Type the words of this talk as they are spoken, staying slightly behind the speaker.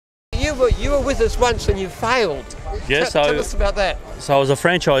you were with us once and you failed. Yeah, Tell us about that. So I was a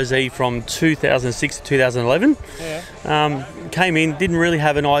franchisee from 2006 to 2011. Yeah. Came in, didn't really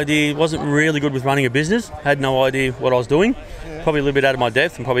have an idea, wasn't really good with running a business, had no idea what I was doing, probably a little bit out of my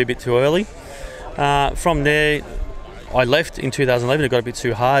depth and probably a bit too early. From there, I left in 2011. It got a bit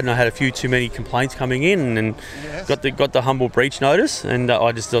too hard, and I had a few too many complaints coming in, and got the humble breach notice, and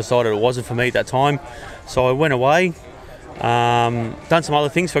I just decided it wasn't for me at that time. So I went away, done some other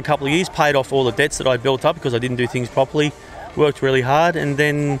things for a couple of years, paid off all the debts that I built up because I didn't do things properly, worked really hard, and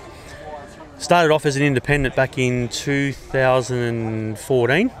then started off as an independent back in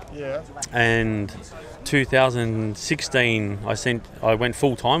 2014. Yeah. And 2016, I went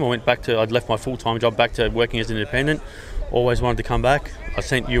full time. I'd left my full time job back to working as an independent. Always wanted to come back. I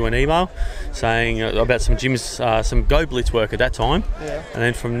sent you an email saying about some gyms, some Go Blitz work at that time. Yeah. And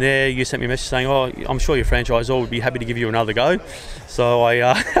then from there, you sent me a message saying, "Oh, I'm sure your franchisor would be happy to give you another go." So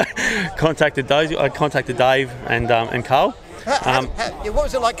I contacted Dave and Carl. What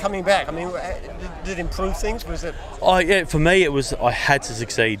was it like coming back? I mean, did it improve things? Was it? Yeah, for me it was, I had to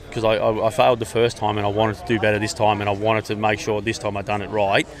succeed because I failed the first time and I wanted to do better this time, and I wanted to make sure this time I'd done it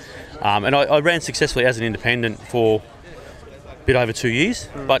right. And I ran successfully as an independent for a bit over 2 years,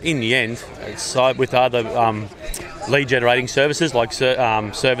 but in the end, with other lead generating services like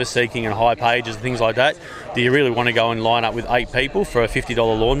service seeking and high pages and things like that, do you really want to go and line up with 8 people for a $50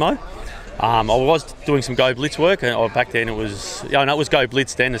 lawn mow? I was doing some Go Blitz work, and back then it was Go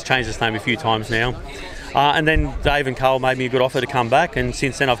Blitz then. It's changed its name a few times now. And then Dave and Carl made me a good offer to come back, and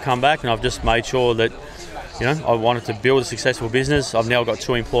since then I've come back and I've just made sure that, I wanted to build a successful business. I've now got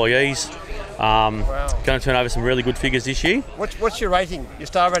 2 employees. Wow. Going to turn over some really good figures this year. What's your rating? Your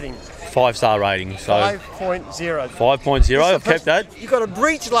star rating? 5-star rating. So 5.0. 5.0. I've kept that. You got a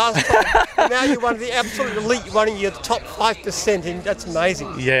breach last time. And now you're one of the absolute elite. You're one of your top 5%, and that's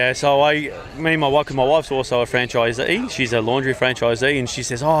amazing. Yeah. So me and my wife, because my wife's also a franchisee. She's a laundry franchisee, and she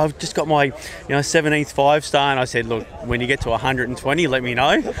says, "Oh, I've just got my 17th 5-star." And I said, "Look, when you get to 120, let me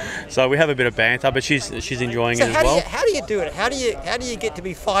know." So we have a bit of banter, but she's enjoying it as well. How do you do it? How do you get to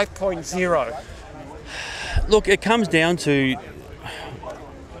be 5.0? Look, it comes down to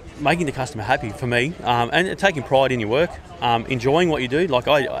making the customer happy for me, and taking pride in your work, enjoying what you do. Like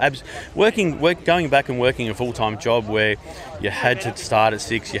going back and working a full-time job where you had to start at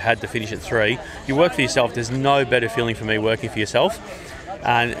 6, you had to finish at 3. You work for yourself. There's no better feeling for me working for yourself.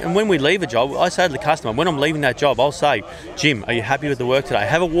 And when we leave a job, I say to the customer, when I'm leaving that job, I'll say, "Jim, are you happy with the work today?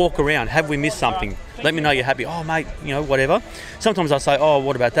 Have a walk around. Have we missed something? Let me know you're happy." "Oh, mate, whatever." Sometimes I say, "Oh,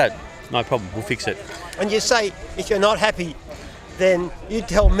 what about that?" "No problem, we'll fix it." And you say, if you're not happy, then you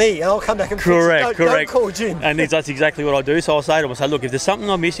tell me and I'll come back and correct, fix it. Don't call Jim. And that's exactly what I do. So I'll say to him, "Look, if there's something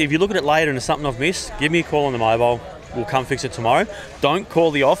I missed, if you look at it later and there's something I've missed, give me a call on the mobile. We'll come fix it tomorrow. Don't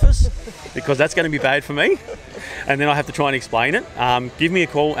call the office because that's going to be bad for me. And then I have to try and explain it. Give me a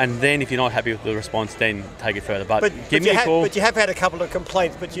call, and then if you're not happy with the response, then take it further. But give me a call." But you have had a couple of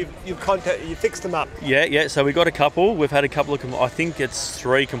complaints, but you fixed them up. Yeah. So we got a couple. We've had a couple of. I think it's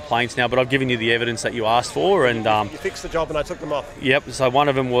 3 complaints now, but I've given you the evidence that you asked for, and you fixed the job, and I took them off. Yep. So one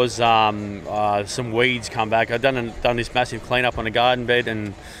of them was some weeds come back. I've done this massive clean-up on a garden bed,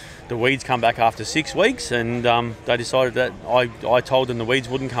 and the weeds come back after 6 weeks, and they decided that I told them the weeds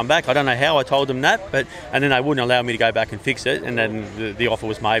wouldn't come back. I don't know how I told them that, and then they wouldn't allow me to go back and fix it, and then the offer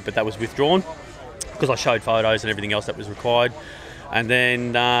was made, but that was withdrawn because I showed photos and everything else that was required. And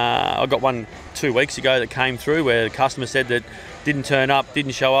then I got one 2 weeks ago that came through where the customer said that didn't turn up,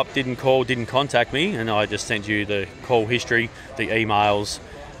 didn't show up, didn't call, didn't contact me, and I just sent you the call history, the emails,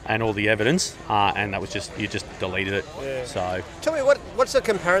 and all the evidence, and that was you just deleted it. Yeah. So tell me, what's the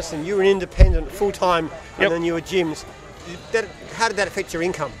comparison? You were an independent, full-time, and then you were gyms. How did that affect your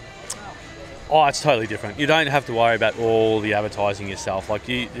income? Oh, it's totally different. You don't have to worry about all the advertising yourself. Like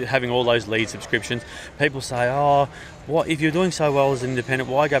having all those lead subscriptions. People say, "Oh, what if you're doing so well as an independent?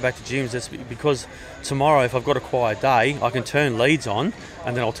 Why go back to gyms?" That's because tomorrow, if I've got a quiet day, I can turn leads on,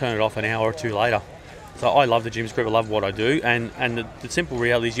 and then I'll turn it off an hour or 2 later. So I love the gyms group, I love what I do, and the simple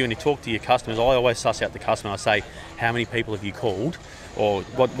reality is when you talk to your customers, I always suss out the customer. I say, "How many people have you called?" Or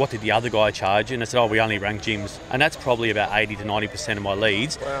what did the other guy charge? And I said, "Oh, we only rang gyms." And that's probably about 80 to 90% of my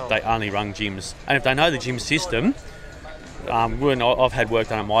leads. Wow. They only rung gyms. And if they know the gym system, when I've had work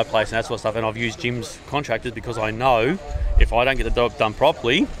done at my place and that sort of stuff, and I've used gyms contractors because I know if I don't get the job done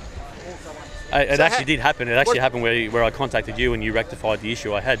properly, it actually did happen. It actually happened where I contacted you and you rectified the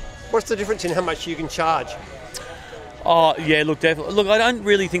issue I had. What's the difference in how much you can charge? Oh, yeah, look, definitely. Look, I don't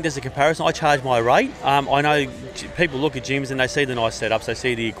really think there's a comparison. I charge my rate. I know people look at gyms and they see the nice setups, they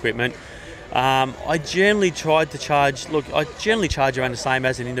see the equipment, I generally tried to charge. Look, I generally charge around the same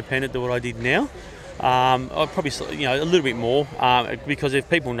as an independent to what I did now. I'd probably, a little bit more because if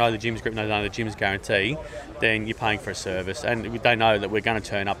people know the gym's grip, they know the gym's guarantee, then you're paying for a service, and they know that we're going to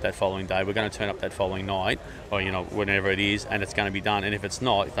turn up that following day, we're going to turn up that following night, or whenever it is, and it's going to be done. And if it's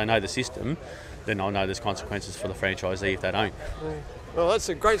not, if they know the system, then I know there's consequences for the franchisee if they don't. Well, that's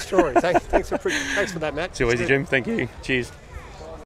a great story. Thanks for that, Matt. Too easy, Jim. Thank you. Cheers.